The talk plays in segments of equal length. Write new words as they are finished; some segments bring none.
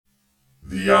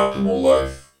the optimal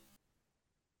life.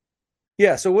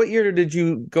 Yeah. So what year did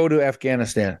you go to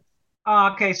Afghanistan?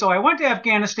 Okay, so I went to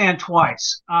Afghanistan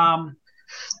twice.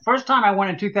 First time I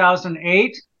went in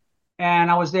 2008,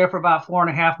 and I was there for about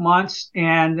 4.5 months.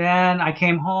 And then I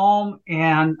came home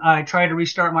and I tried to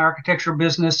restart my architecture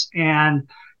business, and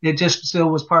it just still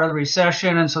was part of the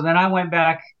recession. And so then I went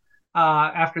back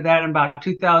after that in about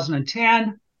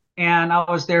 2010, and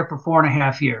I was there for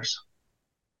 4.5 years.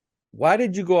 Why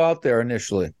did you go out there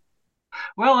initially?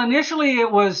 Well, initially it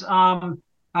was kind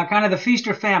of the feast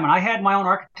or famine. I had my own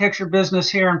architecture business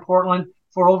here in Portland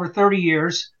for over 30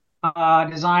 years,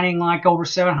 designing like over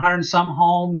 700 and some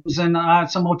homes and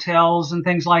some hotels and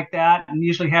things like that. And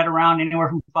usually had around anywhere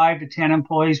from 5 to 10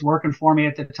 employees working for me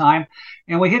at the time.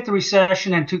 And we hit the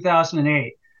recession in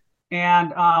 2008.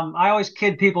 And I always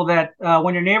kid people that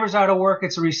when your neighbor's out of work,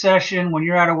 it's a recession. When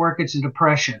you're out of work, it's a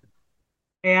depression.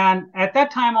 And at that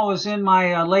time, I was in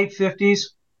my late 50s,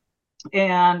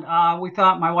 and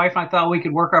my wife and I thought we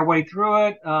could work our way through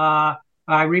it. I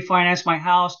refinanced my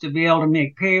house to be able to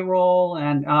make payroll,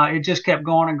 and it just kept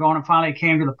going and going. And finally, it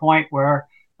came to the point where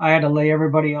I had to lay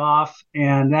everybody off,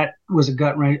 and that was a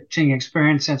gut-wrenching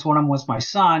experience since one of them was my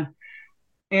son.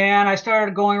 And I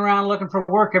started going around looking for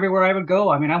work everywhere I would go.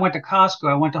 I mean, I went to Costco,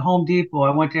 I went to Home Depot, I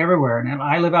went to everywhere. And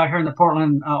I live out here in the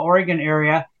Portland, Oregon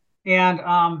area. And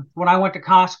when I went to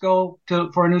Costco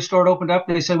for a new store that opened up,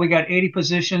 they said we got 80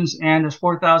 positions and there's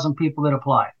 4,000 people that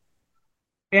apply.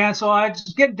 And so I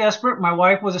just get desperate. My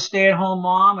wife was a stay-at-home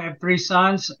mom. I have 3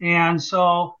 sons. And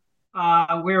so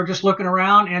we were just looking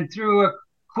around. And through a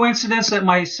coincidence that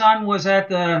my son was at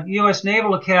the U.S.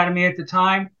 Naval Academy at the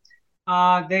time,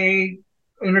 they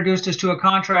introduced us to a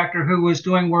contractor who was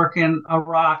doing work in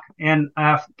Iraq and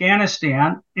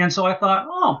Afghanistan. And so I thought,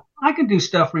 oh, I can do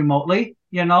stuff remotely,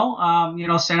 send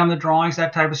them the drawings,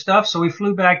 that type of stuff. So we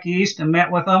flew back east and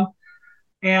met with him.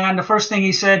 And the first thing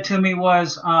he said to me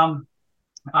was,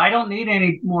 I don't need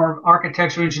any more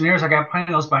architecture engineers. I got plenty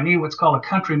of those, but I need what's called a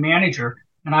country manager.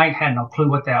 And I had no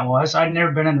clue what that was. I'd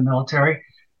never been in the military.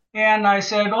 And I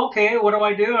said, okay, what do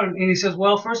I do? And he says,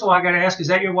 well, first of all, I got to ask, is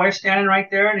that your wife standing right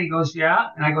there? And he goes, yeah.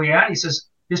 And I go, yeah. And he says,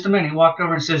 just a minute. He walked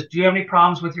over and says, do you have any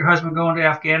problems with your husband going to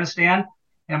Afghanistan?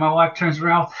 And my wife turns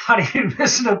around without even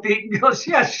missing a beat and goes,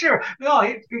 yeah, sure. No,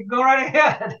 go right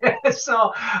ahead.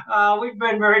 So we've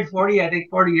been married 40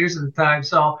 years at the time.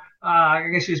 So I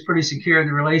guess she was pretty secure in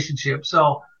the relationship.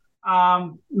 So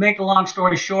make a long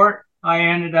story short, I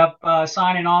ended up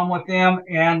signing on with them,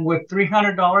 and with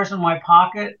 $300 in my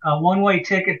pocket, a one-way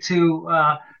ticket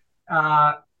to,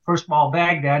 first of all,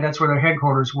 Baghdad, that's where their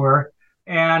headquarters were,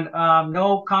 and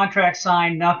no contract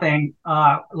signed, nothing,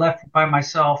 left by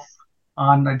myself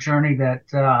on a journey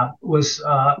that was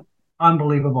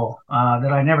unbelievable,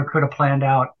 that I never could have planned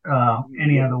out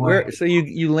any other way. So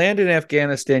you land in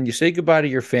Afghanistan, you say goodbye to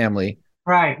your family.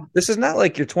 Right. This is not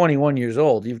like you're 21 years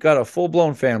old. You've got a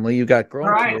full-blown family. You've got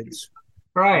grown kids.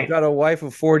 Right. You've got a wife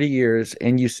of 40 years,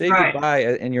 and you say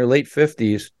goodbye in your late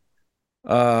 50s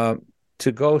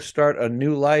to go start a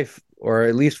new life, or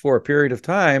at least for a period of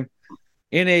time,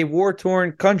 in a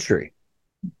war-torn country.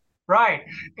 Right.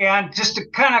 And just to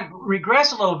kind of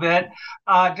regress a little bit,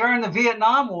 during the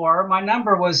Vietnam War, my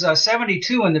number was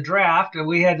 72 in the draft. And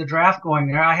we had the draft going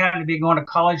there. I happened to be going to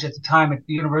college at the time at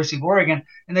the University of Oregon.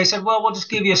 And they said, well, we'll just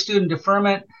give you a student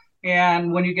deferment.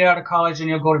 And when you get out of college, then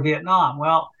you'll go to Vietnam.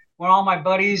 Well, when all my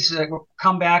buddies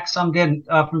come back, some didn't,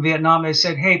 from Vietnam, they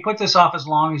said, hey, put this off as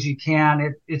long as you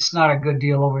can. It's not a good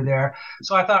deal over there.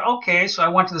 So I thought, okay. So I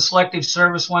went to the selective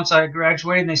service once I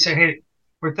graduated, and they said, hey,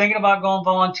 we're thinking about going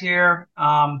volunteer.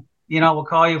 We'll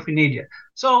call you if we need you.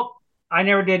 So I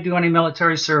never did do any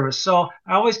military service. So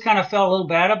I always kind of felt a little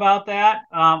bad about that.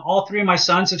 All 3 of my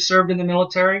sons have served in the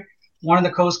military, one in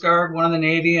the Coast Guard, one in the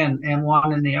Navy, and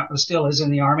one still is in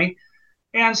the Army.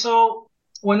 And so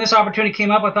when this opportunity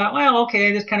came up, I thought, well,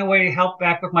 okay, this kind of way to help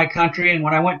back with my country. And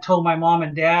when I went and told my mom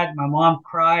and dad, my mom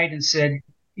cried and said,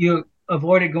 you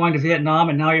avoided going to Vietnam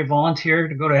and now you're volunteer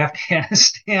to go to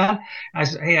Afghanistan. I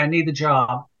said, hey, I need the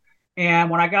job. And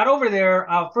when I got over there,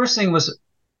 first thing was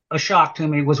a shock to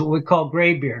me was what we call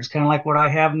gray beards, kind of like what I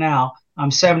have now.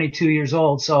 I'm 72 years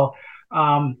old. So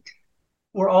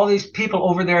were all these people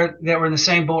over there that were in the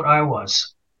same boat I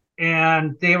was.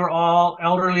 And they were all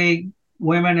elderly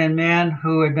women and men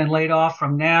who had been laid off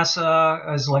from NASA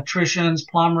as electricians,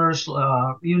 plumbers,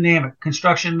 you name it,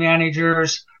 construction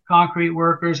managers, concrete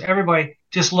workers, everybody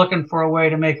just looking for a way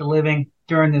to make a living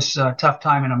during this tough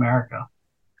time in America.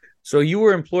 So you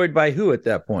were employed by who at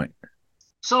that point?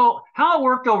 So how it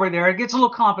worked over there, it gets a little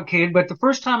complicated, but the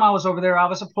first time I was over there, I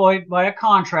was employed by a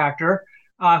contractor.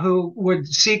 who would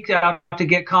seek out to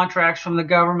get contracts from the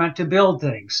government to build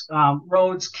things,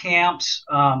 roads, camps,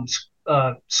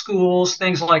 schools,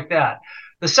 things like that.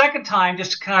 The second time,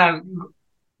 just to kind of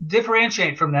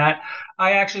differentiate from that,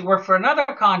 I actually worked for another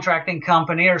contracting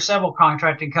company or several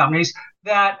contracting companies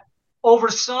that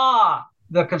oversaw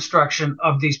the construction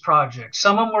of these projects.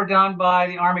 Some of them were done by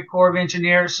the Army Corps of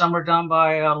Engineers, some were done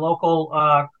by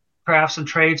local crafts and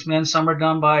tradesmen, some were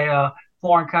done by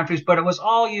foreign countries, but it was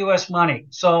all U.S. money.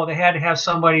 So they had to have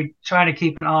somebody trying to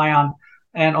keep an eye on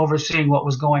and overseeing what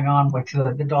was going on with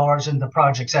the dollars and the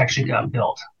projects actually got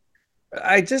built.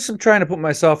 I just am trying to put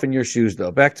myself in your shoes,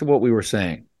 though. Back to what we were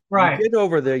saying. Right. You get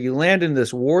over there, you land in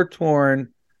this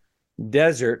war-torn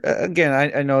desert. Again,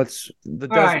 I know it's the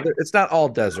desert. Right. It's not all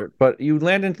desert, but you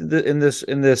land into in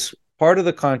this part of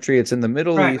the country. It's in the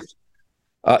Middle East.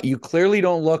 You clearly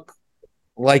don't look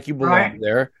like you belong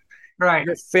there. Right.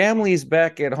 Your family's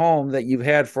back at home that you've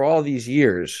had for all these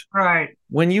years. Right.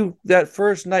 When that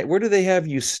first night, where do they have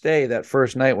you stay that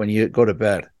first night when you go to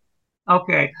bed?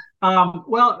 Okay.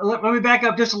 Well, let me back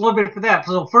up just a little bit for that.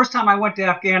 So the first time I went to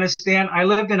Afghanistan, I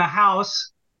lived in a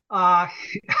house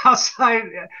outside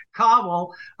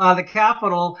Kabul, the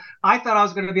capital. I thought I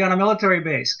was going to be on a military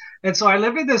base. And so I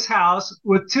lived in this house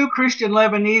with 2 Christian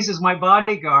Lebanese as my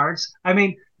bodyguards. I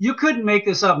mean, you couldn't make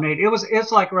this up, Nate.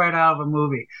 It's like right out of a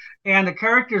movie. And the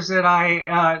characters that I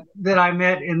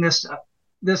met in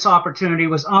this opportunity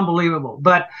was unbelievable.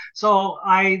 But so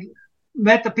I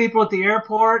met the people at the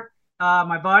airport.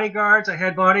 My bodyguards, I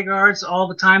had bodyguards all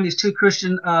the time, these 2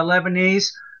 Christian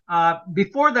Lebanese.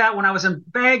 Before that, when I was in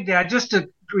Baghdad, just to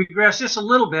regress just a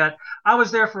little bit, I was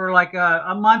there for like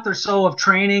a month or so of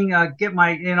training, get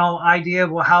my idea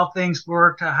of how things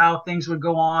worked, how things would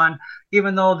go on.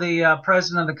 Even though the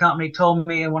president of the company told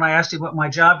me, and when I asked him what my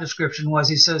job description was,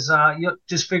 he says, you'll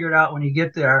just figure it out when you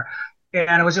get there.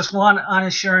 And it was just one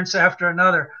unassurance after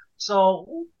another.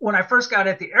 So when I first got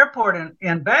at the airport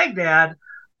in Baghdad,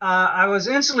 I was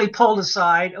instantly pulled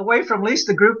aside, away from at least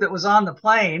the group that was on the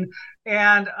plane,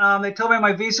 and they told me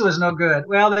my visa was no good.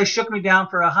 Well, they shook me down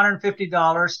for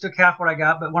 $150, took half what I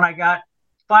got, but when I got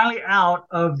finally out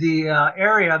of the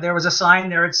area, there was a sign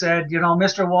there. It said,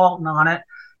 Mr. Walton on it,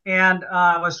 and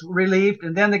I was relieved.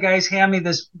 And then the guys hand me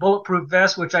this bulletproof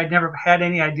vest, which I'd never had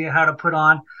any idea how to put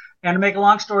on. And to make a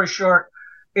long story short,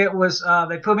 it was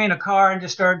they put me in a car and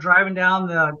just started driving down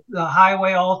the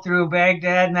highway all through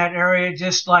Baghdad and that area,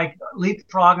 just like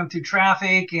leapfrogging through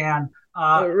traffic. And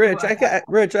Rich,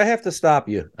 I have to stop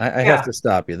you. I have to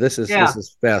stop you. This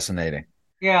is fascinating.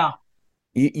 Yeah.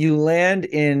 You land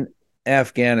in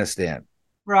Afghanistan.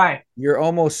 Right. You're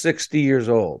almost 60 years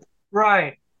old.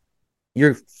 Right.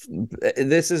 You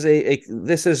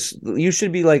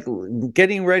should be like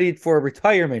getting ready for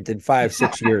retirement in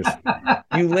 5-6 years.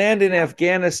 You land in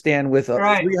Afghanistan with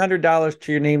 $300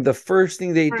 to your name. The first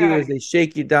thing they do is they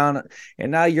shake you down,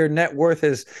 and now your net worth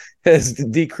has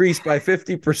decreased by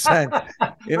 50%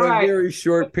 in a very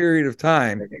short period of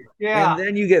time. Yeah. And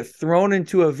then you get thrown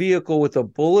into a vehicle with a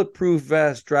bulletproof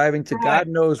vest driving to God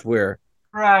knows where.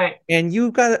 Right. And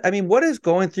you got, what is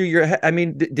going through your head?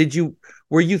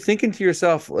 Were you thinking to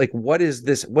yourself, like, what is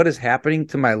this? What is happening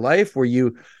to my life?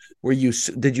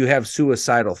 Did you have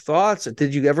suicidal thoughts?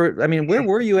 Did you ever, where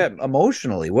were you at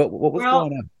emotionally? What was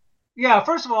going on? Yeah,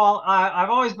 first of all, I've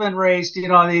always been raised, if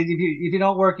you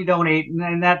don't work, you don't eat,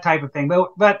 and that type of thing.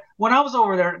 But when I was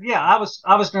over there, I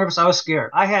was nervous. I was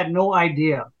scared. I had no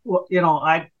idea.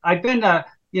 I'd been to,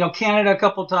 Canada a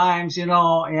couple times, and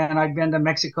I'd been to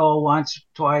Mexico once,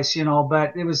 twice,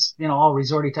 but it was, all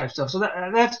resorty type stuff. So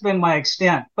that's been my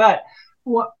extent. But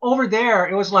over there,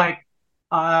 it was like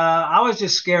I was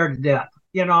just scared to death,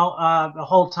 the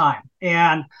whole time.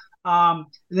 And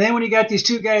then when you got these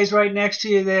 2 guys right next to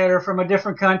you that are from a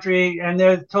different country, and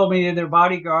they told me they're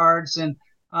bodyguards, and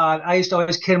I used to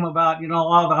always kid them about,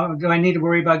 do I need to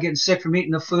worry about getting sick from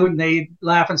eating the food? And they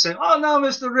laugh and say, oh, no,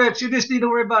 Mr. Rich, you just need to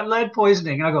worry about lead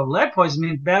poisoning. And I go, lead poisoning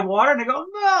means bad water? And they go,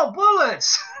 no,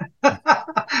 bullets.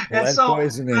 And so I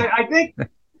think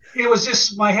it was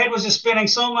just, my head was just spinning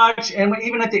so much. And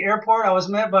even at the airport, I was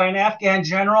met by an Afghan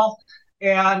general,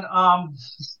 and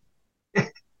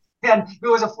and it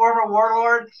was a former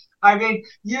warlord. Like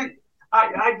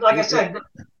I said,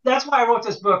 that's why I wrote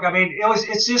this book.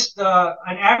 It's just an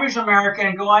average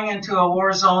American going into a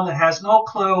war zone that has no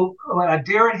clue. A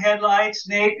deer in headlights,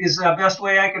 Nate, is the best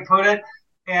way I could put it,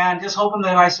 and just hoping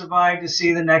that I survive to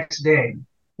see the next day.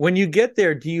 When you get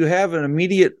there, do you have an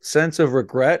immediate sense of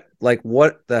regret? Like,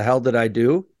 what the hell did I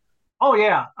do? Oh,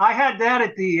 yeah. I had that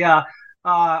at the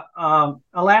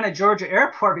Atlanta, Georgia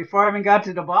airport before I even got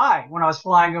to Dubai. When I was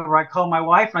flying over, I called my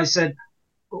wife and I said,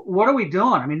 what are we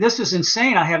doing? I mean, this is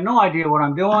insane. I have no idea what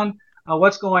I'm doing,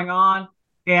 what's going on.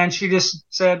 And she just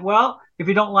said, well, if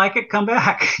you don't like it, come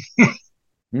back.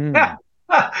 Mm.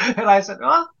 And I said,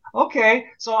 well, okay.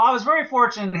 So I was very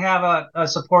fortunate to have a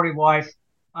supportive wife.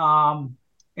 And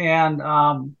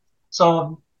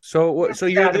so So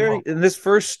you're there in this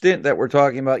first stint that we're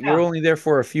talking about. You're only there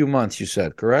for a few months, you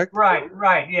said, correct?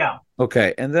 Right, yeah.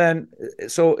 Okay, and then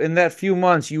so in that few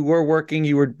months, you were working.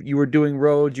 You were doing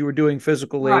roads. You were doing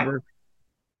physical labor.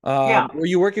 Yeah. Were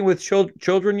you working with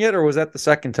children yet, or was that the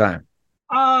second time?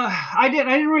 I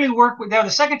didn't really work with that.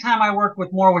 The second time I worked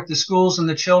with more with the schools and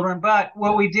the children. But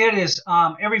what we did is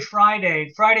every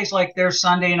Friday's like their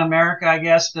Sunday in America, I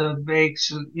guess, where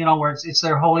it's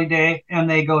their holy day, and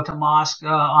they go to mosque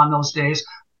on those days.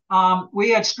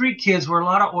 We had street kids, were a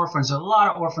lot of orphans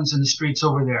in the streets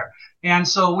over there. And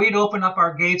so we'd open up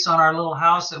our gates on our little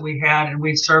house that we had, and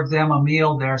we'd serve them a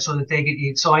meal there so that they could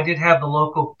eat. So I did have the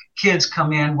local kids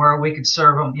come in where we could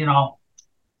serve them,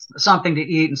 something to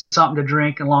eat and something to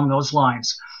drink along those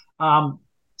lines.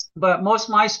 But most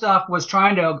of my stuff was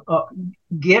trying to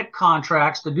get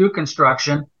contracts to do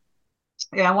construction.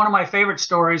 And one of my favorite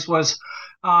stories was,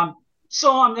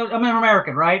 so I'm an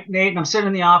American, right, Nate? And I'm sitting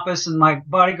in the office, and my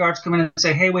bodyguards come in and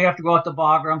say, hey, we have to go out to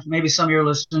Bagram. Maybe some of your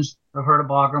listeners have heard of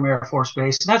Bagram Air Force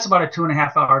Base. And that's about a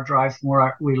 2.5-hour drive from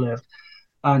where we lived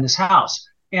in this house.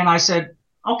 And I said,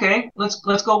 okay,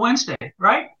 let's go Wednesday,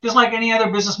 right? Just like any other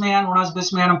businessman, when I was a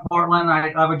businessman in Portland,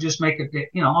 I would just make it,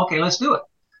 okay, let's do it.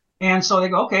 And so they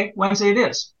go, okay, Wednesday it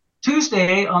is.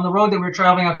 Tuesday, on the road that we were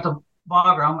traveling up to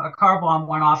Bagram, a car bomb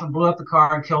went off and blew up the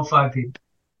car and killed 5 people.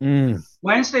 Mm.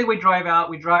 Wednesday, we drive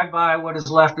by what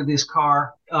is left of this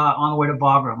car on the way to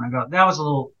Bagram. And I go, that was a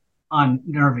little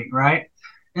unnerving, right?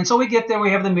 And so we get there,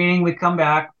 we have the meeting, we come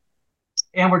back,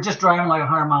 and we're just driving like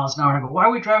 100 miles an hour. And I go, why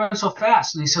are we driving so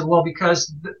fast? And they said, well,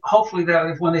 because hopefully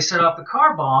that when they set off the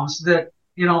car bombs, that,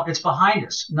 it's behind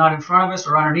us, not in front of us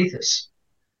or underneath us.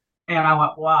 And I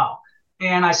went, wow.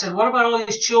 And I said, what about all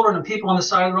these children and people on the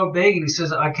side of the road begging? He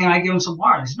says, can I give them some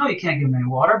water? And he said, no, you can't give them any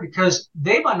water because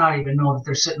they might not even know that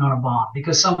they're sitting on a bomb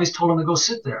because somebody's told them to go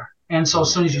sit there. And so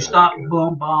as soon as you stop,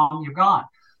 boom, bomb, you're gone.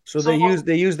 So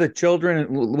they use the children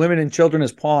and women and children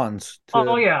as pawns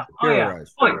to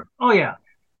terrorize. Oh yeah.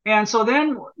 And so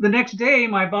then the next day,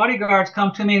 my bodyguards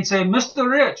come to me and say, Mr.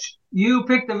 Rich, you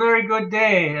picked a very good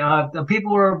day. The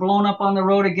people were blown up on the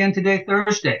road again today,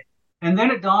 Thursday. And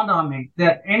then it dawned on me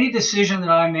that any decision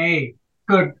that I made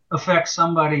could affect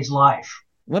somebody's life.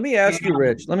 Let me ask you,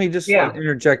 Rich. Let me just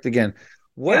interject again.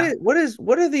 What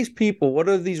are these people? What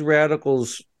are these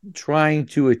radicals trying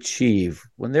to achieve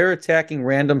when they're attacking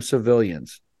random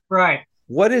civilians? Right.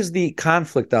 What is the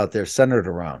conflict out there centered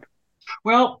around?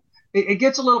 Well, it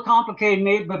gets a little complicated,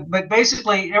 Nate, but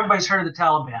basically everybody's heard of the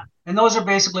Taliban, and those are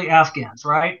basically Afghans,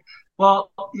 right?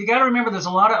 Well, you got to remember there's a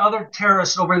lot of other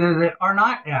terrorists over there that are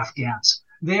not Afghans.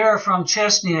 They are from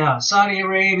Chechnya, Saudi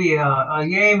Arabia,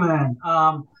 Yemen,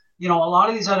 a lot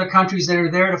of these other countries that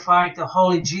are there to fight the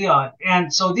holy jihad.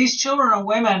 And so these children and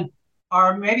women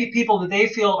are maybe people that they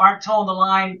feel aren't toeing the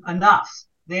line enough.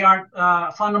 They aren't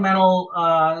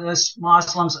fundamentalist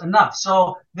Muslims enough.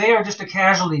 So they are just a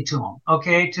casualty to them,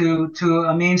 okay, to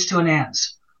a means to an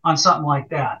ends on something like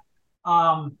that.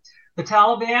 The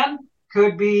Taliban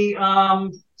could be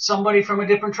somebody from a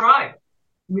different tribe.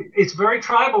 It's very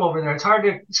tribal over there. It's hard to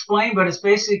explain, but it's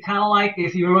basically kind of like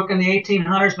if you look in the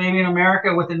 1800s, maybe in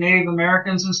America with the Native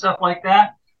Americans and stuff like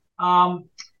that.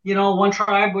 One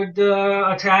tribe would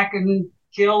attack and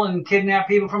kill and kidnap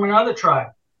people from another tribe.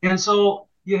 And so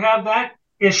you have that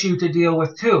issue to deal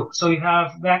with too. So you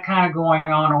have that kind of going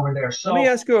on over there. So let me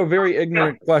ask you a very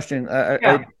ignorant question.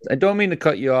 I don't mean to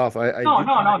cut you off.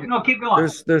 No, keep going.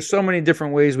 There's so many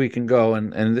different ways we can go,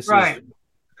 and this is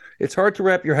it's hard to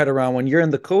wrap your head around when you're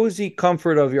in the cozy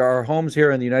comfort of our homes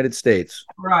here in the United States.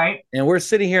 Right. And we're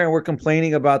sitting here and we're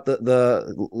complaining about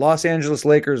the Los Angeles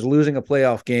Lakers losing a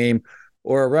playoff game,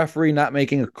 or a referee not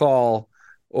making a call,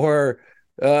 or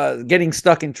getting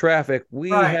stuck in traffic.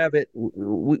 We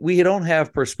don't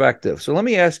have perspective. So let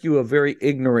me ask you a very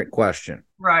ignorant question.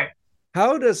 Right.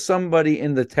 How does somebody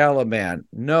in the Taliban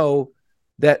know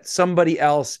that somebody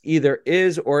else either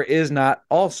is or is not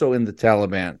also in the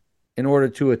Taliban in order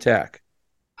to attack?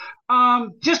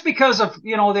 Just because of,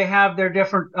 they have their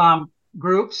different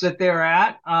groups that they're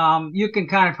at. You can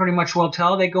kind of pretty much well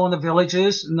tell. They go in the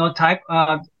villages and they'll type.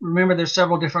 Remember, there's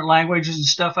several different languages and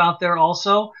stuff out there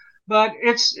also. But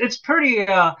it's pretty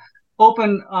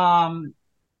open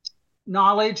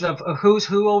knowledge of who's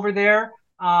who over there.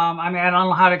 I don't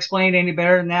know how to explain it any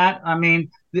better than that. I mean,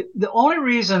 the only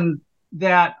reason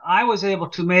that I was able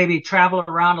to maybe travel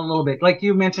around a little bit, like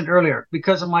you mentioned earlier,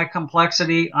 because of my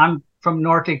complexity. I'm from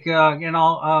Nordic,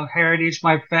 heritage.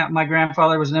 My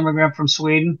grandfather was an immigrant from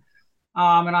Sweden,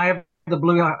 and I have the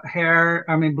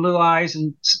blue eyes,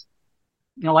 and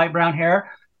light brown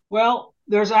hair. Well,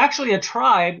 there's actually a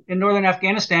tribe in northern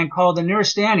Afghanistan called the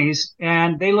Nuristanis,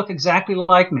 and they look exactly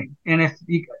like me. And if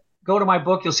you go to my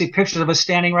book, you'll see pictures of us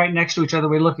standing right next to each other.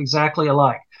 We look exactly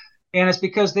alike. And it's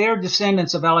because they are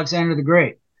descendants of Alexander the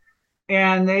Great.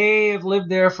 And they have lived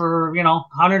there for,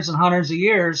 hundreds and hundreds of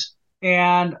years.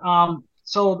 And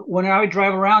so when I would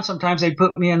drive around, sometimes they'd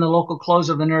put me in the local clothes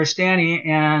of the Nuristani,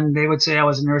 and they would say I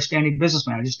was a Nuristani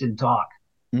businessman. I just didn't talk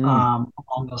along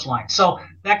those lines. So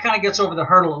that kind of gets over the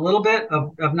hurdle a little bit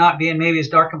of not being maybe as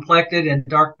dark complected and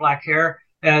dark black hair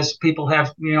as people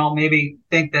have, maybe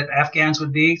think that Afghans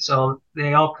would be. So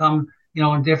they all come,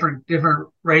 in different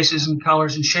races and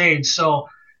colors and shades. So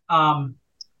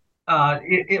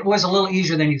it was a little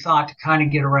easier than you thought to kind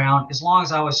of get around, as long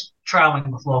as I was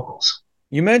traveling with locals.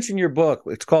 You mentioned your book.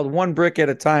 It's called One Brick at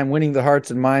a Time, Winning the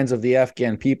Hearts and Minds of the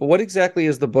Afghan People. What exactly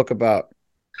is the book about?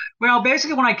 Well,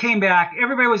 basically, when I came back,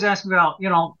 everybody was asking about,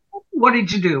 what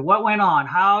did you do? What went on?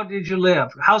 How did you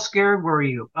live? How scared were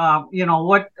you?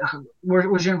 What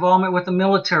was your involvement with the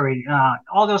military?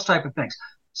 All those type of things.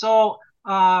 So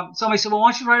somebody said, well,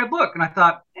 why don't you write a book? And I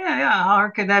thought, yeah, how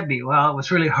hard could that be? Well, it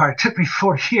was really hard. It took me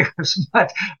 4 years.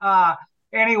 But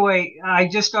anyway, I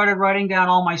just started writing down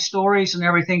all my stories and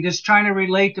everything, just trying to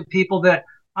relate to people that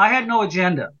I had no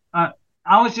agenda. I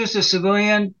was just a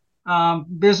civilian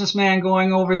businessman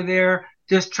going over there,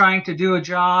 just trying to do a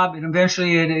job. And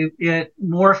eventually it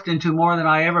morphed into more than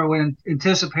I ever would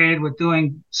anticipated, with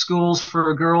doing schools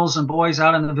for girls and boys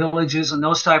out in the villages and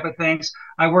those type of things.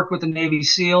 I worked with the Navy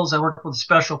SEALs. I worked with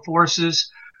Special Forces,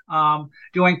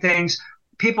 doing things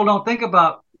people don't think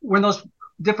about. When those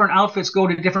different outfits go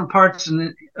to different parts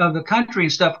of the country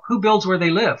and stuff, who builds where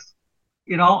they live?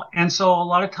 And so a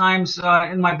lot of times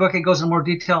in my book, it goes in more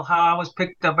detail how I was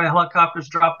picked up by helicopters,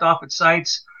 dropped off at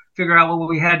sites, figure out what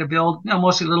we had to build,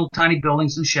 mostly little tiny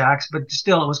buildings and shacks, but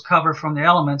still it was cover from the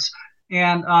elements,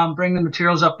 and bring the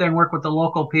materials up there and work with the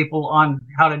local people on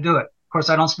how to do it. Of course,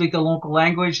 I don't speak the local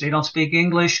language. They don't speak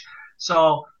English.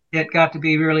 So it got to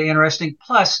be really interesting.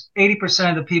 Plus,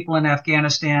 80% of the people in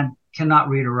Afghanistan cannot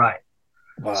read or write.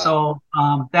 Wow. So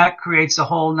that creates a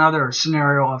whole nother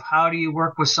scenario of how do you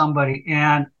work with somebody.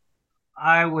 And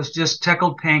I was just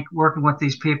tickled pink working with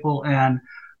these people, and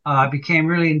became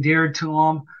really endeared to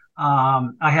them.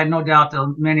 I had no doubt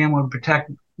that many of them would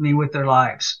protect me with their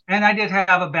lives. And I did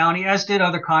have a bounty, as did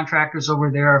other contractors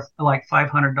over there, like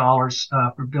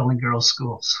 $500 for building girls'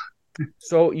 schools.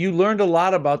 So you learned a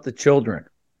lot about the children.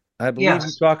 I believe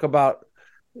you talk about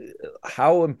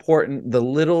how important the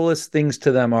littlest things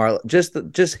to them are.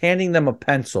 Just handing them a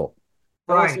pencil.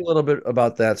 Tell us a little bit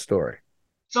about that story.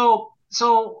 So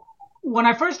when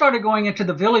I first started going into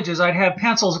the villages, I'd have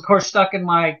pencils, of course, stuck in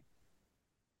my,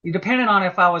 depending on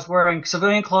if I was wearing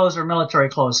civilian clothes or military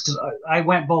clothes, because I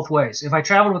went both ways. If I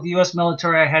traveled with the U.S.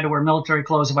 military, I had to wear military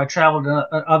clothes. If I traveled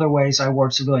other ways, I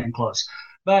wore civilian clothes.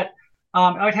 But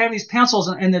I'd have these pencils,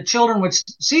 and the children would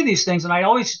see these things, and I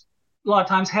always, a lot of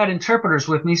times, had interpreters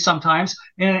with me sometimes,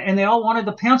 and they all wanted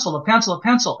the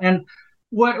pencil. And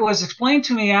what was explained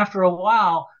to me after a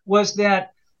while was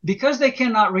that because they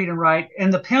cannot read and write,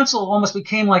 and the pencil almost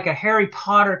became like a Harry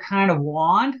Potter kind of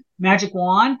wand, magic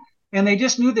wand, and they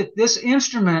just knew that this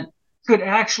instrument could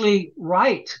actually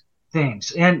write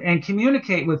things and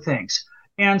communicate with things.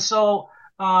 And so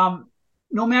no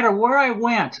matter where I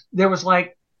went, there was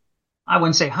like, I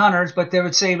wouldn't say hundreds, but they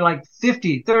would say like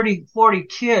 50, 30, 40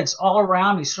 kids all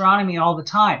around me, surrounding me all the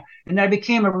time. And that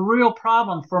became a real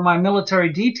problem for my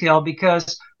military detail,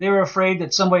 because they were afraid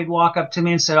that somebody would walk up to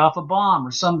me and set off a bomb,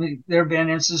 or somebody. There have been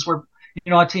instances where,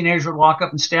 a teenager would walk up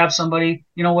and stab somebody,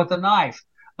 with a knife.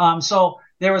 So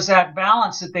there was that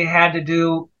balance that they had to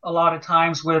do a lot of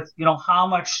times with, how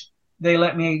much they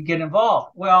let me get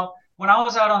involved. Well, when I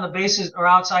was out on the bases or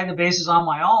outside the bases on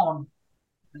my own,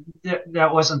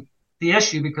 that wasn't the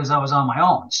issue, because I was on my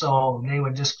own. So they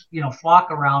would just, flock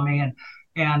around me,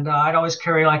 and I'd always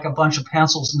carry like a bunch of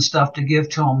pencils and stuff to give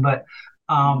to them. But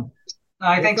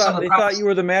I think they thought you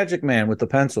were the magic man with the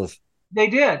pencils. They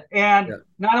did. And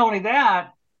not only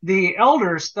that, the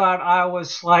elders thought I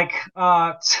was like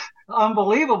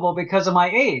unbelievable because of my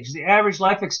age. The average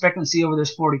life expectancy over there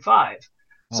is 45.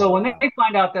 So when they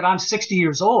find out that I'm 60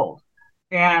 years old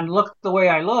and look the way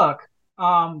I look,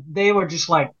 they were just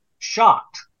like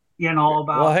shocked. About.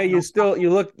 Well, hey,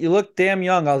 you look damn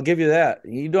young. I'll give you that.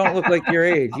 You don't look like your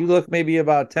age. You look maybe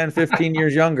about 10, 15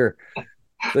 years younger.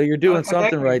 So you're doing Thank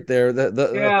something you. right there.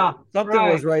 Yeah, Something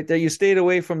was right. right there. You stayed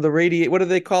away from the radiate. What do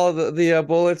they call the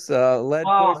bullets? Lead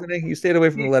Oh, poisoning. You stayed away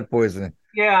from the lead poisoning.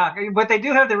 yeah, but they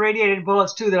do have the radiated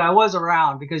bullets too that I was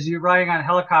around because you're riding on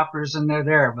helicopters and they're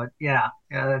there. But yeah,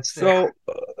 yeah, that's there.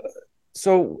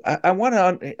 So I want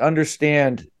to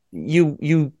understand.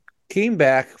 You came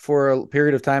back for a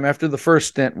period of time after the first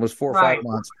stint was 4 or 5 Right.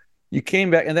 months. You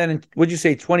came back, and then would you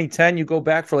say 2010? You go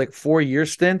back for like 4 year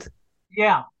stint.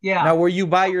 Yeah, yeah. Now, were you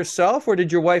by yourself, or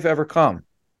did your wife ever come?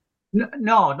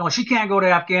 No, no, she can't go to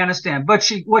Afghanistan. But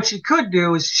what she could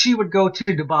do is she would go to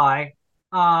Dubai,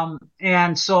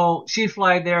 and so she'd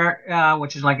fly there,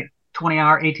 which is like a 20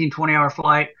 hour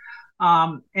flight.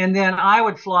 And then I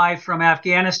would fly from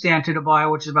Afghanistan to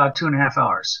Dubai, which is about 2.5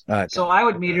 hours. So Gotcha. I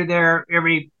would meet Okay. her there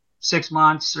every 6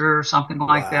 months or something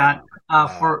like that, Wow.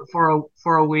 Wow.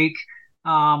 for a week.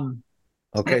 Um,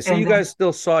 Okay, so you and then guys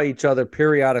still saw each other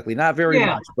periodically, not very yeah,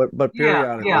 much, but yeah,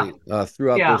 yeah, periodically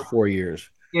throughout yeah, those 4 years.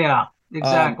 yeah, Um,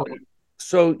 exactly.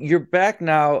 so you're back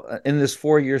now in this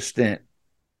 4 year stint.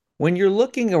 When you're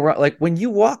looking around, like when you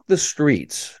walk the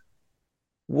streets,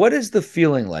 what is the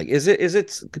feeling like? Is it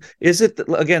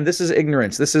again? This is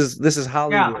ignorance. This is Yeah,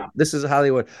 Hollywood. This is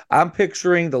Hollywood. I'm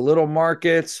picturing the little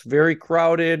markets, very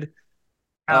crowded.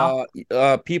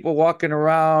 yeah. People walking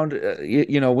around,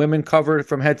 women covered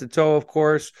from head to toe, of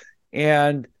course,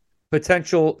 and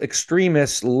potential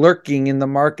extremists lurking in the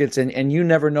markets, and you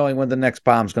never knowing when the next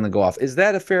bomb's going to go off. Is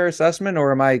that a fair assessment,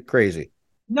 or am I crazy?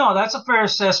 No, that's a fair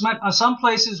assessment. Some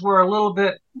places were a little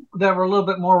bit that were a little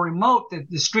bit more remote.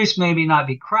 The streets maybe not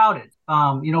be crowded.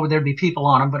 Where there'd be people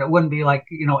on them, but it wouldn't be like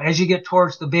as you get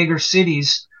towards the bigger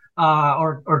cities,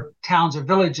 or towns or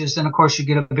villages, then of course you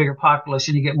get a bigger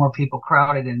population, you get more people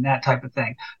crowded and that type of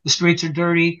thing. The streets are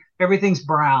dirty. Everything's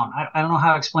brown. I don't know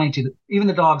how to explain to you. Even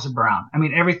the dogs are brown. I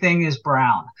mean, everything is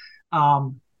brown.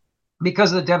 Um,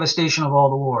 because of the devastation of all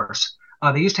the wars.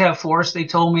 They used to have forests, they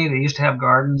told me. They used to have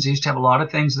gardens. They used to have a lot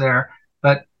of things there,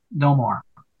 but no more.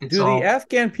 It's Do the all.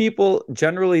 Afghan people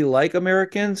generally like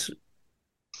Americans?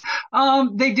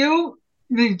 They do.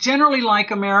 They generally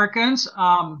like Americans,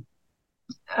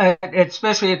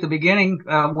 especially at the beginning,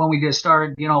 when we just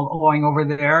started, going over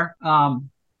there.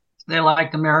 They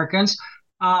liked Americans,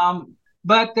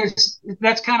 but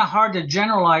that's kind of hard to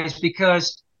generalize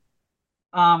because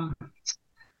um,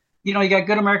 you got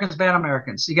good Americans, bad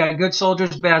Americans. You got good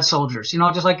soldiers, bad soldiers,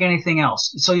 just like anything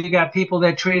else. So you got people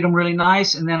that treated them really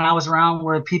nice. And then I was around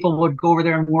where people would go over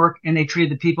there and work and they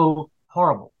treated the people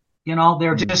horrible. They're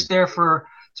Mm. just there for,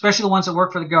 especially the ones that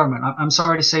work for the government. I'm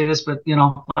sorry to say this, but,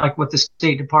 like with the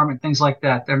State Department, things like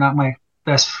that, they're not my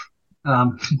best.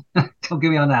 Don't get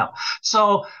me on that.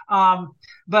 So,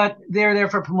 but they're there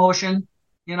for promotion,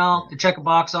 to check a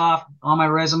box off on my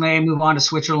resume, move on to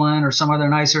Switzerland or some other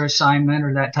nicer assignment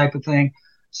or that type of thing.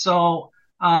 So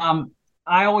I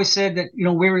always said that,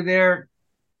 we were there.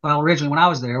 Well, originally when I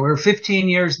was there, we were 15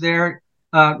 years there,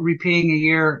 repeating a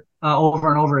year over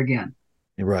and over again.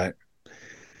 Right.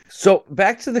 So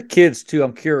back to the kids too.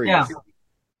 I'm Yeah, curious.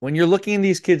 When you're looking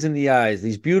these kids in the eyes,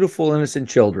 these beautiful, innocent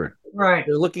children, right,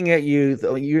 they're looking at you.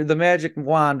 You're the magic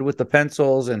wand with the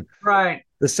pencils, and right.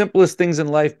 the simplest things in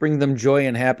life bring them joy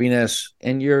and happiness.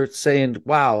 And you're saying,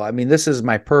 wow, I mean, this is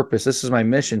my purpose. This is my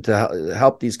mission to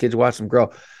help these kids, watch them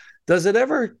grow. Does it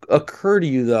ever occur to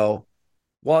you, though,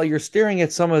 while you're staring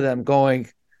at some of them, going,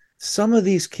 some of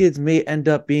these kids may end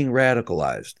up being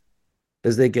radicalized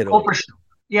as they get Oh, older? for sure.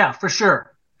 Yeah, for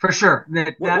sure, for sure.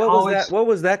 That What, that what was that? always What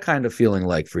was that kind of feeling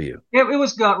like for you? it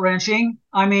was gut wrenching.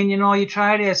 I mean, you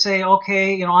try to say,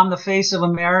 okay, I'm the face of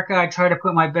America. I try to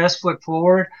put my best foot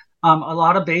forward. A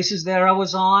lot of bases that I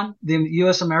was on, the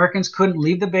U.S. Americans couldn't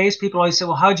leave the base. People always say,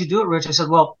 well, how'd you do it, Rich? I said,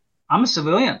 well, I'm a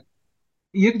civilian.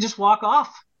 You can just walk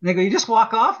off. And they go, you just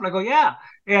walk off? And I go, yeah.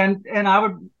 And I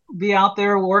would be out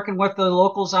there working with the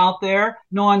locals out there,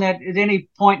 knowing that at any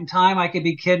point in time I could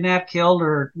be kidnapped, killed,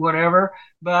 or whatever.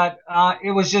 But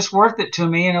it was just worth it to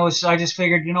me. And I just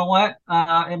figured, you know what?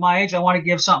 At my age, I want to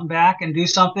give something back and do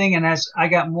something. And as I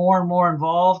got more and more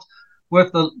involved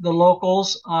with the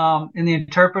locals, and the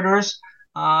interpreters,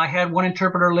 I had one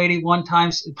interpreter lady one time.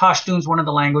 Pashtun's one of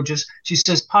the languages. She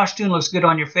says Pashtun looks good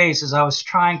on your face. As I was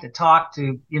trying to talk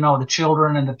to the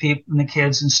children and the people and the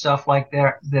kids and stuff like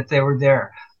that they were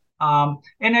there,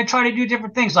 and I try to do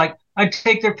different things. Like I'd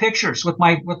take their pictures with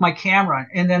my camera,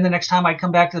 and then the next time I'd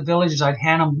come back to the villages, I'd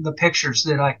hand them the pictures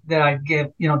that I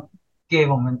gave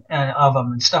them and of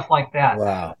them and stuff like that.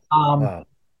 Wow. Um, Wow.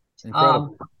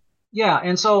 Incredible. um, yeah,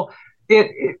 and so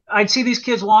I'd see these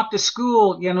kids walk to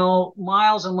school,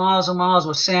 miles and miles and miles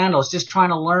with sandals, just trying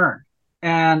to learn.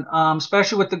 and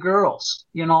especially with the girls.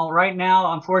 Right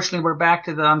now, unfortunately, we're back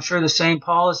to I'm sure the same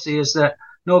policy is that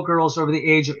no girls over the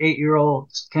age of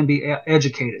 8-year-olds can be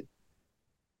educated.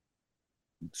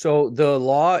 So the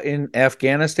law in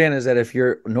Afghanistan is that if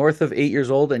you're north of 8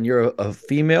 years old and you're a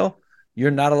female,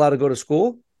 you're not allowed to go to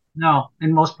school? No,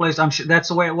 in most places, I'm sure that's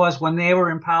the way it was when they were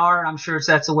in power, and I'm sure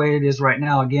that's the way it is right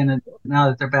now. Again, now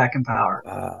that they're back in power.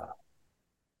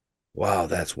 Wow,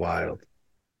 that's wild.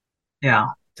 Yeah.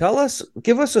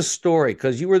 Give us a story,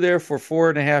 because you were there for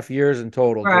 4.5 years in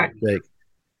total, give Right. or take.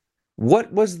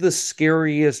 What was the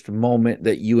scariest moment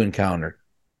that you encountered?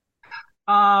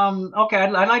 Okay,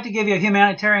 I'd like to give you a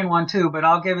humanitarian one too, but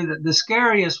I'll give you the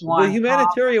scariest The one.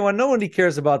 humanitarian one, nobody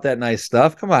cares about that nice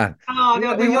stuff. Come on. Oh, We,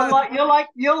 no, we want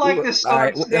you'll like this all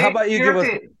story, right. How Steve. about you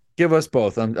give us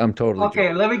both? I'm totally Okay,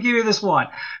 joking. let me give you this one.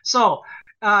 So,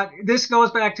 this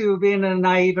goes back to being a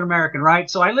naive American, right?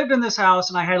 So I lived in this house,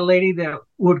 and I had a lady that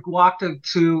would walk to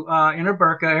in her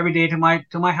burqa every day to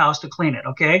my house to clean it.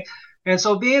 Okay, and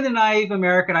so being the naive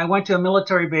American, I went to a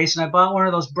military base and I bought one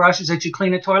of those brushes that you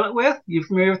clean a toilet with. You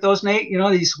familiar with those, Nate?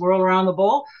 These swirl around the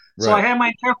bowl. So I Right. had my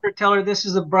interpreter tell her this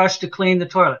is a brush to clean the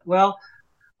toilet. Well,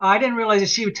 I didn't realize that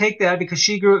she would take that because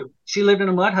she lived in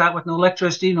a mud hut with no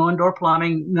electricity, no indoor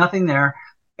plumbing, nothing there,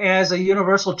 as a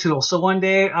universal tool. So one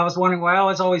day I was wondering why I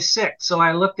was always sick. So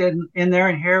I looked in there,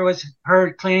 and here was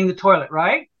her cleaning the toilet,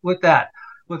 right? With that.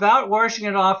 Without washing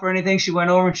it off or anything, she went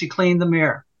over and she cleaned the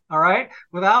mirror. All right.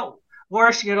 Without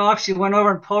washing it off, she went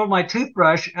over and pulled my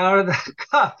toothbrush out of the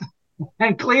cup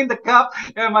and cleaned the cup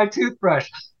and my toothbrush.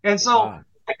 And so Wow.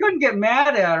 I couldn't get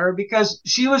mad at her because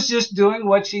she was just doing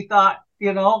what she thought,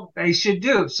 they should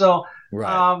do. So, Right.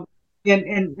 um,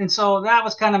 and so that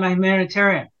was kind of my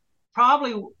humanitarian.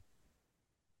 Probably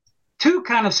two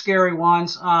kind of scary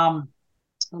ones.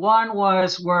 One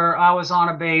was where I was on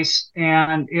a base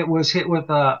and it was hit with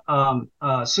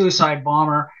a suicide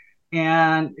bomber,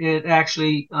 and it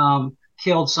actually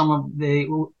killed some of the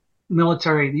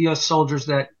military, the U.S. soldiers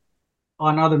that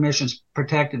on other missions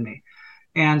protected me.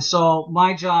 And so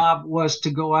my job was to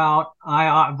go out.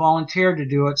 I volunteered to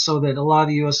do it so that a lot of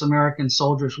the U.S. American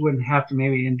soldiers wouldn't have to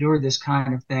maybe endure this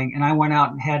kind of thing. And I went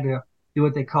out and had to do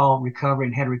what they call recovery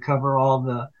and had to recover all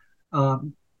the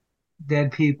um,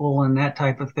 dead people and that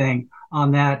type of thing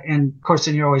on that. And of course,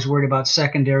 then you're always worried about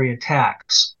secondary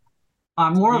attacks.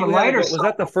 On more of a You had to lighter go. Was side,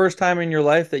 that the first time in your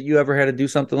life that you ever had to do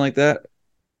something like that?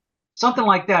 something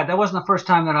like that. That wasn't the first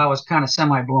time that I was kind of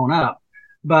semi blown up,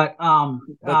 but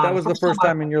But that the was the first time first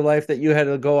time in your life that you had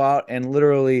to go out and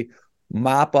literally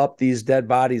mop up these dead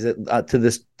bodies to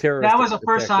this that terrorist was the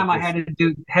first attack. time I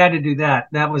had to do that.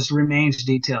 That was remains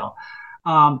detail.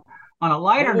 Um, on a What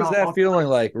lighter was note, that feeling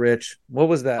like, Rich? What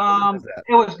was that? What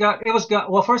was that? it was.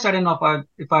 Well, first I didn't know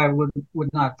if I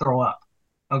would not throw up.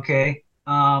 Okay,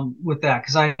 with that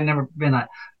because I had never been a.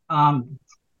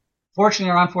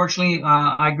 Fortunately or unfortunately,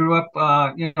 I grew up,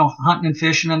 hunting and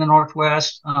fishing in the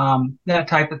Northwest, that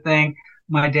type of thing.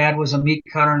 My dad was a meat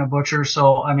cutter and a butcher,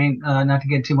 so I mean, not to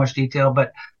get too much detail,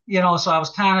 but so I was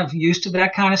kind of used to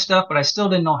that kind of stuff, but I still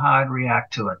didn't know how I'd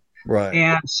react to it. Right.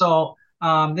 And so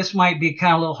this might be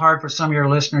kind of a little hard for some of your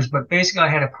listeners, but basically, I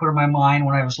had to put in my mind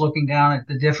when I was looking down at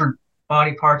the different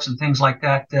body parts and things like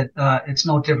that that it's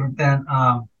no different than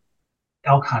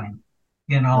elk hunting,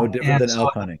 No different and than so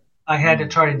elk hunting. I had to Mm.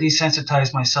 try to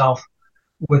desensitize myself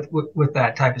with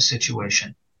that type of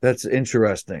situation. That's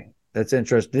interesting. That's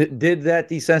interesting. Did that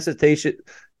desensitization?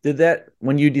 Did that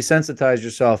when you desensitized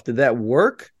yourself? Did that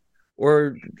work?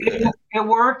 Or It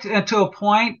worked to a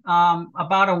point.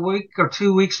 About a week or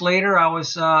 2 weeks later, I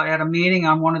was at a meeting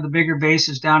on one of the bigger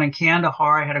bases down in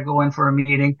Kandahar. I had to go in for a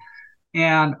meeting,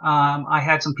 and I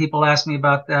had some people ask me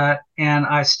about that, and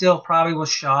I still probably was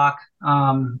shocked.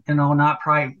 Not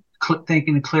probably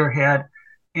thinking a clear head.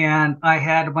 And I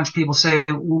had a bunch of people say,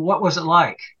 well, "What was it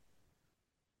like?"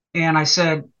 And I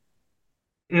said,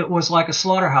 "It was like a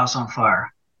slaughterhouse on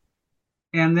fire."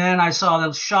 And then I saw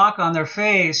the shock on their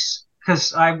face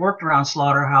because I worked around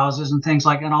slaughterhouses and things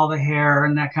like, and all the hair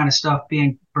and that kind of stuff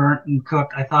being burnt and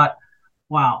cooked. I thought,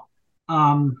 wow,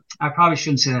 I probably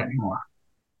shouldn't say that anymore.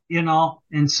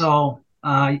 And so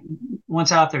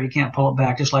once out there, you can't pull it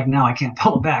back. Just like now, I can't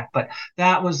pull it back. But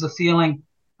that was the feeling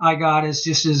I got as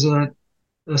just as a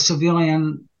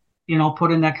civilian,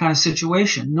 put in that kind of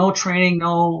situation. No training,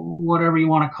 no whatever you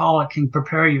want to call it, can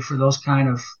prepare you for those kind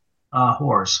of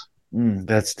horrors.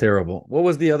 that's terrible. What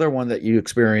was the other one that you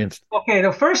experienced? Okay,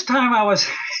 the first time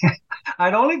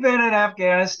I'd only been in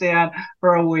Afghanistan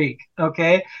for a week.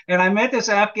 Okay, and I met this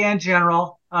Afghan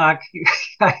general. I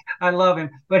love him,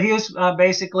 but he was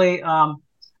basically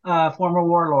a former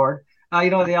warlord.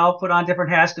 They all put on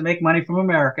different hats to make money from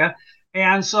America.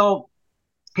 And so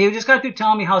he just got through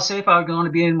telling me how safe I was going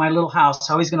to be in my little house,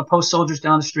 how he's going to post soldiers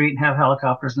down the street and have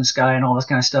helicopters in the sky and all this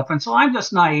kind of stuff. And so I'm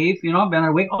just naive, I've been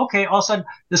there a week. Okay, all of a sudden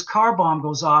this car bomb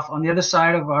goes off on the other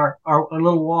side of our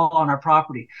little wall on our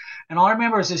property. And all I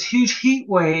remember is this huge heat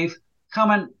wave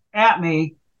coming at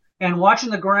me and watching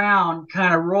the ground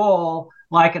kind of roll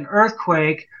like an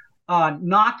earthquake.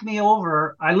 Knocked me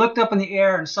over. I looked up in the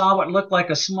air and saw what looked like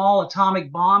a small atomic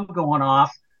bomb going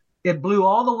off. It blew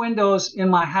all the windows in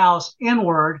my house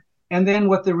inward, and then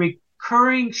with the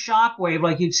recurring shock wave,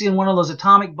 like you'd see in one of those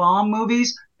atomic bomb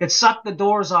movies, it sucked the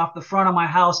doors off the front of my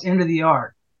house into the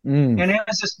yard. And it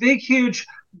was this big, huge,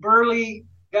 burly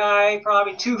guy,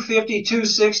 probably 250,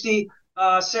 260,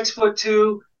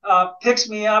 6'2", picks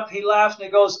me up. He laughs and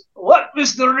he goes, "What,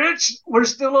 Mr. Rich? We're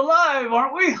still alive,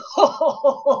 aren't we?"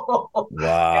 Wow. And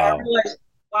I realized,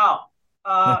 wow.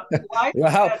 Wow,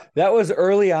 that was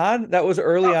early on. That was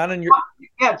early on in your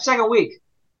second week.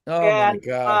 Oh my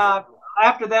gosh.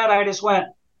 After that, I just went,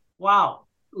 wow,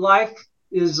 life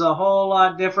is a whole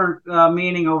lot different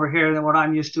meaning over here than what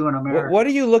I'm used to in America. What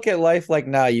do you look at life like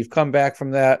now? You've come back from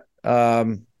that.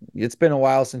 It's been a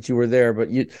while since you were there,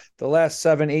 but the last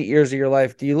 7-8 years of your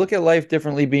life, do you look at life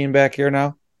differently being back here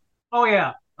now? Oh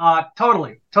yeah,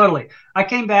 totally. I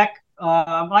came back.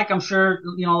 Like I'm sure,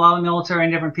 a lot of military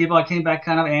and different people, I came back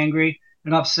kind of angry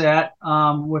and upset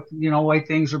with, way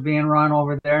things were being run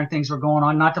over there and things were going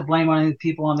on. Not to blame on any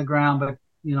people on the ground, but,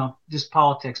 just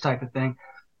politics type of thing.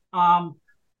 I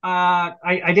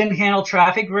didn't handle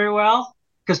traffic very well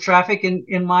because traffic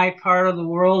in my part of the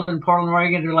world in Portland,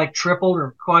 Oregon, are like tripled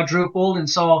or quadrupled. And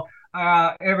so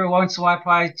every once in a while, I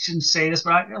probably shouldn't say this,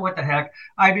 but what the heck?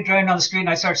 I'd be driving down the street and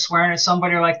I start swearing at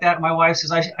somebody like that. And my wife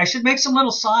says, I should make some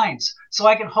little signs so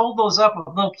I can hold those up with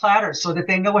little platters so that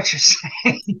they know what you're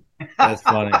saying. That's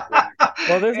funny.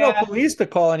 Well, there's no police to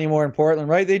call anymore in Portland,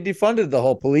 right? They defunded the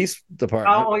whole police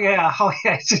department. Oh, yeah.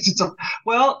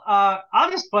 Well,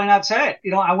 I'll just plain out say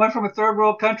it. I went from a third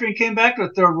world country and came back to a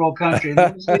third world country.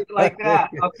 Like that,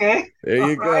 okay? There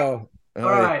you go. All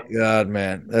right. God,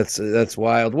 man, that's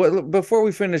wild. Before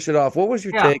we finish it off, what was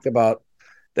your take about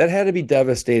that? Had to be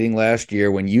devastating last year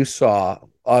when you saw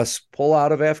us pull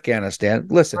out of Afghanistan.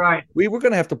 Listen, we were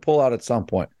going to have to pull out at some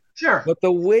point. Sure. But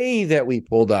the way that we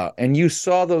pulled out, and you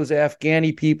saw those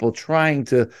Afghani people trying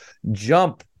to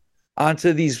jump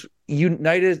onto these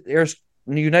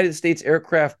United States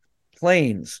aircraft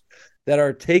planes that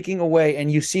are taking away,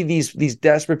 and you see these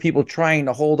desperate people trying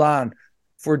to hold on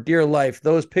for dear life.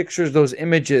 Those pictures, those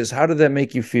images, how did that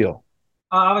make you feel?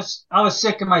 I was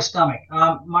sick to my stomach.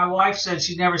 My wife said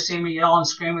she'd never seen me yell and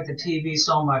scream at the TV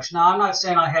so much. Now, I'm not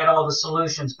saying I had all the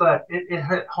solutions, but it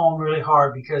hit home really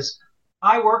hard because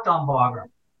I worked on Bagram.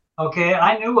 Okay,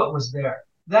 I knew what was there.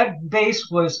 That base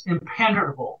was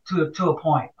impenetrable to a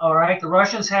point. All right, the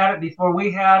Russians had it before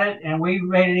we had it, and we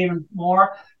made it even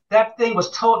more. That thing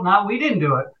was total. We didn't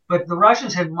do it, but the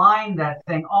Russians had mined that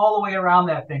thing all the way around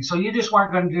that thing. So you just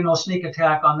weren't going to do no sneak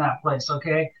attack on that place,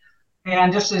 okay?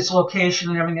 And just its location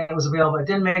and everything that was available, it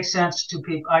didn't make sense to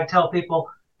people. I tell people,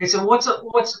 they said, "What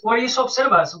are you so upset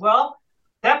about?" I said, "Well,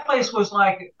 that place was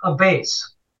like a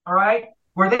base, all right?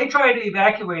 Where they tried to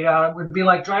evacuate out, it would be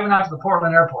like driving out to the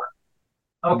Portland airport,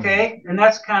 okay? Mm-hmm. And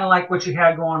that's kind of like what you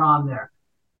had going on there.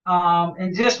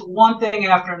 And just one thing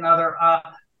after another.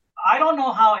 I don't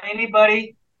know how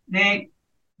anybody, Nate,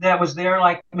 that was there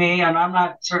like me, and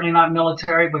I'm certainly not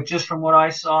military, but just from what I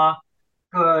saw,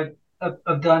 could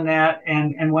have done that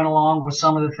and went along with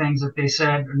some of the things that they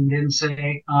said and didn't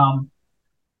say.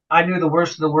 I knew the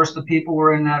worst of the people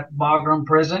were in that Bagram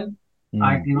prison.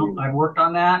 Mm-hmm. I worked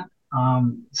on that.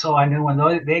 So I knew when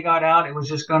they got out, it was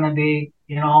just going to be,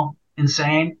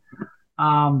 insane.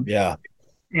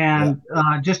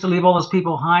 Just to leave all those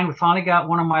people behind, we finally got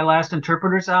one of my last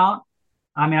interpreters out.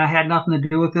 I mean, I had nothing to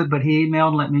do with it, but he emailed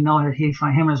and let me know that him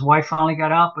and his wife finally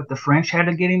got out, but the French had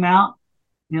to get him out.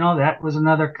 That was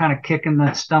another kind of kick in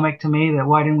the stomach to me, that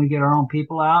why didn't we get our own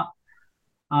people out?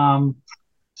 As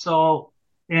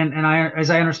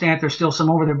I understand it, there's still some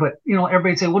over there, but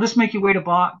everybody'd say, well, just make your way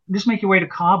to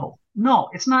Kabul. No,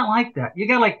 it's not like that. You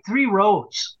got like 3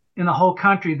 roads in the whole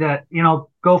country that,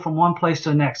 go from one place to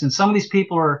the next. And some of these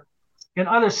people are in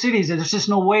other cities that there's just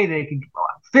no way they could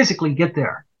physically get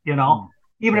there,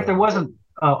 even if there wasn't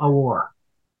a war.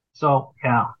 So,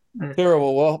 yeah.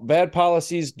 Terrible. Well, bad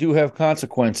policies do have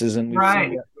consequences, and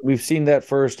we've seen that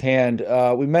firsthand.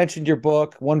 We mentioned your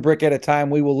book, One Brick at a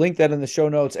Time. We will link that in the show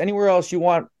notes. Anywhere else you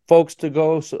want folks to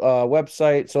go,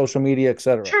 website, social media,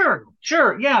 etc.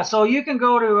 Sure. Yeah. So you can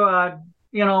go to,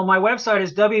 my website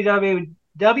is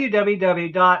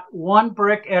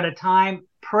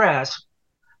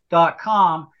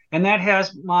www.onebrickataTimepress.com, and that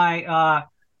has my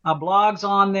blogs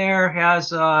on there,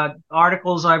 has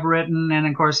articles I've written, and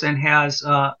of course then has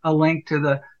a link to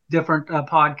the different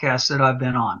podcasts that I've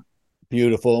been on.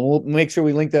 Beautiful. And we'll make sure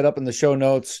we link that up in the show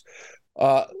notes.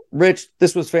 Rich,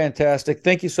 this was fantastic.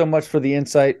 Thank you so much for the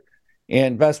insight,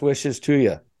 and best wishes to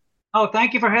you. Oh,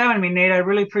 thank you for having me, Nate. I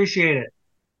really appreciate it.